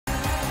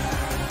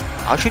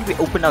How should we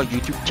open our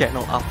YouTube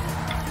channel up?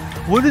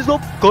 What is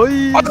up,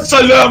 guys?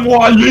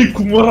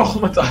 Assalamualaikum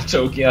warahmatullahi.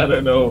 Joking, I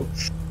don't know.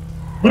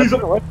 What is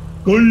up, guys?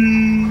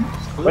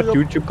 What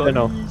YouTube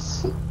channel?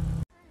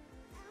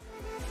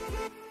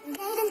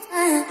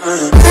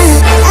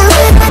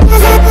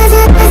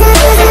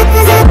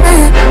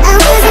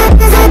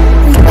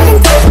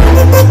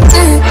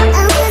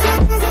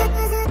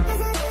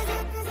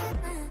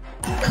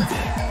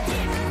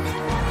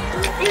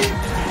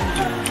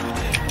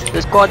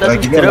 The squad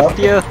doesn't drift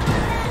here.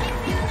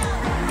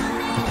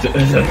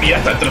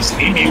 Ternyata terus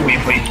anyway,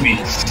 baby.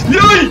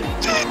 Yay!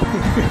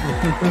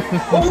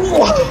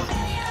 Oh!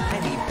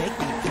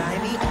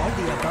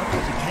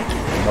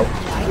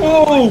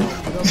 Whoa!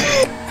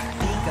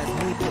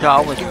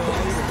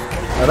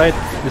 Alright,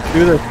 let's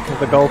do this with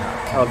the golf.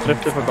 I'll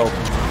drift it for golf.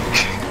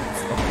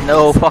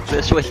 No, fuck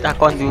this. Wait, I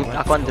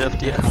can't drift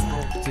here.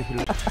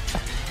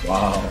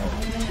 Wow.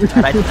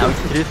 Alright, now we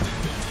drift.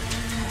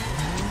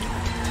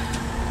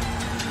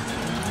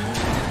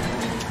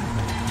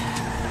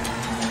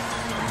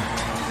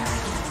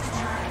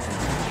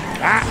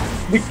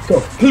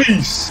 Nicol,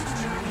 please!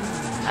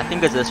 I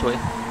think it's this way.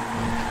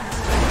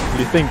 What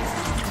do you think?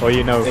 Or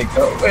you know? Ik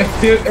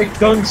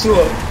denk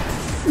zo.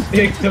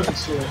 Ik denk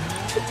zo.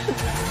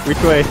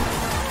 Which way?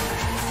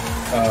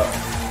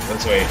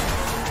 That's way.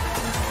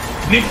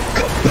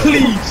 Nicol,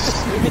 please!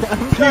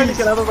 I'm trying to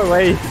get out of the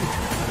way.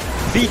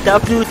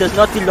 VW does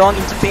not belong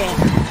in Japan.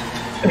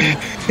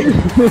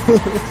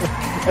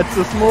 It's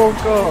a small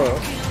car.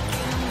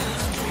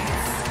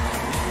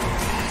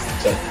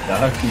 It's a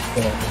darky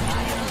car.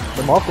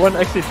 The Mark 1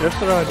 actually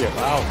drifts around here.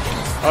 Wow.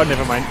 Oh,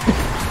 never mind.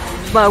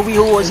 My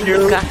wheel was in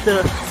the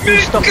gutter.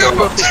 You stopped the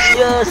perfect.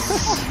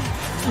 Yes!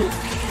 You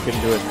can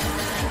do it.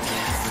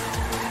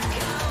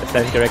 It's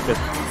time corrected.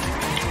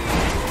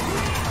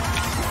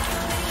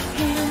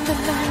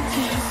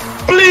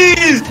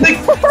 Please!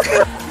 Nicol!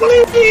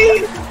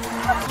 Please!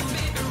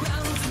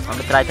 I'm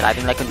gonna try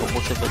driving like a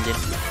normal civilian.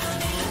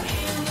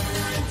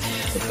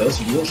 If those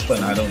wheels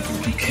spin, I don't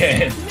think you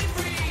can.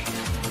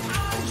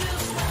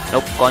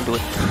 Nope, can't do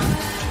it.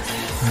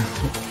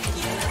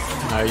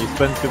 No, you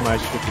spend too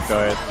much with the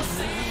guard.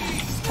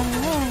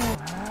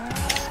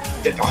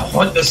 I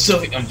want the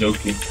silly. I'm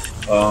joking.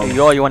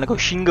 Yo, you wanna go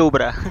Shingo,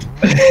 bruh?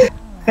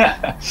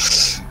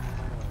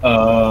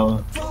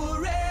 Oh,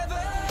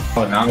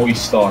 now we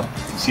start.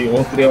 You see,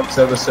 all three of us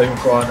have the same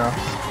car now.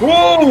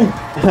 Whoa!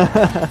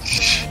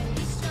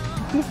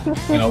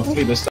 And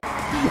hopefully this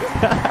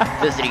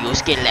time. This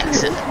Ryusuke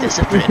lacks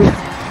discipline.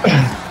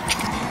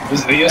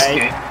 This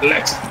Ryusuke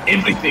lacks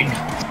everything.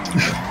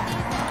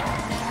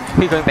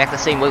 We're going back the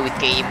same way we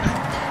came.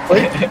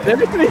 Wait,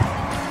 seriously?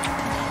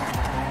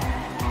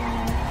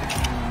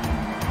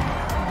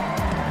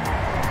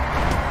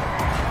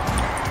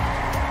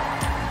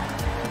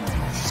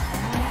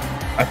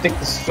 I think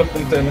this is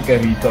flipping to like a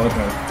retard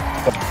now.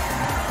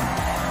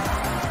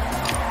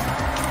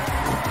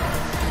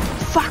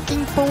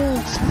 Fucking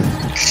fools!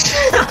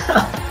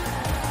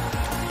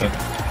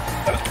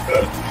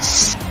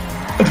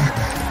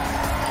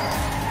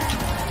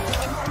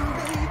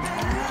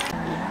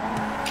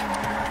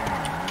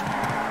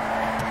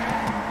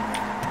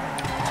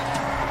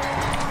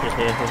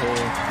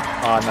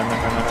 Oh, no.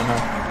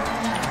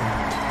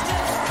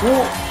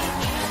 Whoa!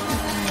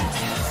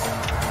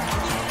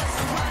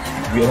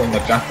 Wheel on the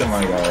captain,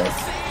 my guy.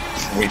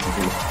 Way to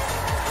do.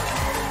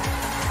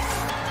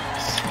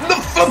 The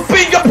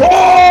flipping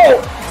pole!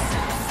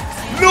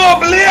 No,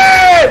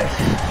 blade!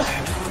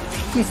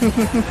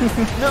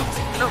 No.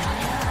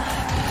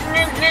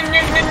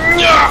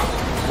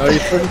 No, you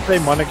shouldn't say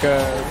Monica.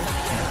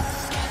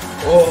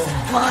 Oh,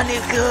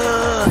 Monica!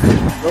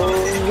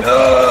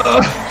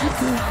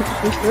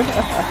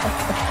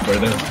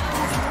 Roberto.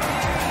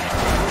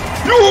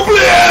 You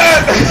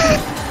blade!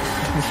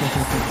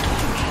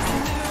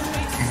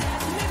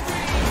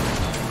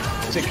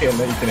 Take care,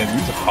 man. You can at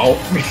least help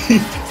me.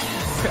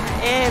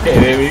 And Okay,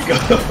 there we go.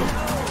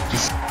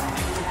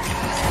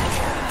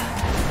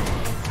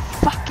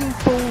 fucking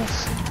fools!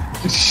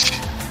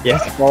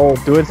 Yes, Paul,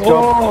 do its job.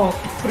 Oh,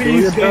 Do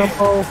freeze your job, game.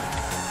 Paul.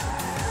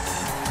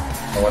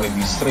 I want to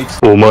be straight.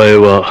 お前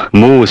は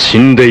もう死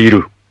んでい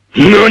る。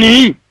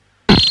何？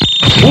大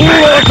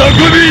あたく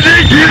び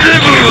でギゼ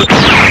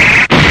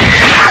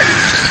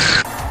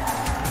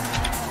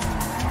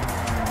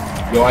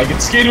ブ。 Yo, I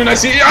get scared when I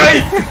see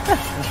I.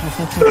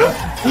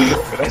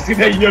 When I see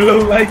that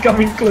yellow light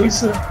coming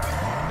closer.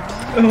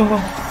 Oh.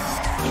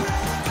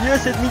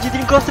 Yes, it means you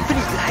didn't cross the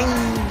finish line!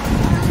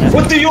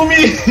 What do you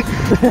mean?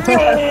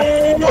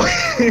 No.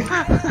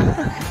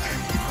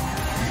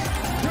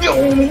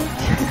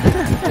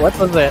 What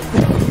was that?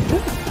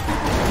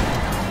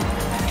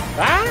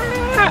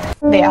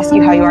 They ask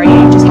you how you are,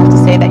 you just have to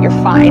say that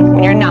you're fine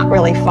when you're not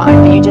really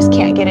fine, but you just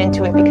can't get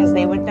into it because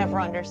they would never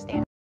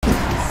understand.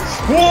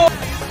 Whoa.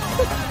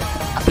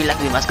 I feel like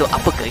we must go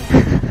up again.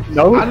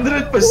 No?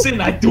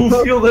 100%, I do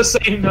feel the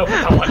same now.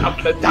 I'm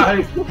gonna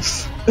die.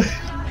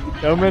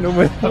 No man,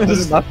 this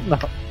is not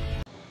now.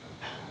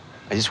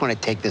 I just want to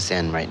take this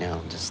in right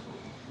now. Just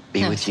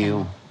be with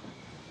you.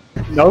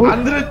 No.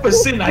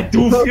 100% I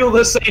do feel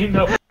the same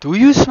now. Do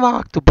you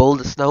smoke to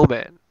build a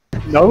snowman?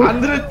 No.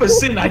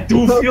 100% I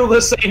do feel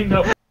the same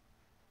now.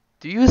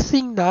 Do you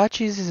think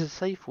nachos is a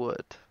safe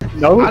word?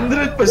 No.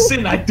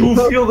 100% I do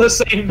feel the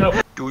same now.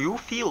 Do you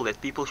feel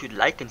that people should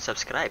like and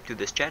subscribe to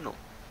this channel?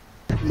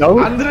 No.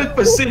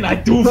 100% I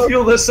do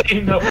feel the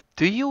same now.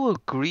 Do you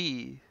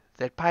agree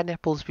that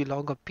pineapples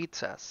belong on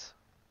pizzas?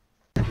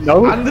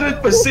 No.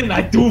 100%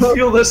 I do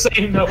feel the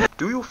same now.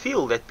 Do you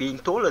feel that being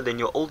taller than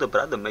your older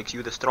brother makes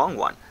you the strong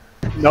one?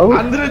 No.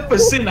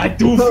 100% I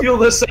do feel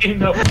the same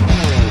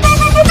now.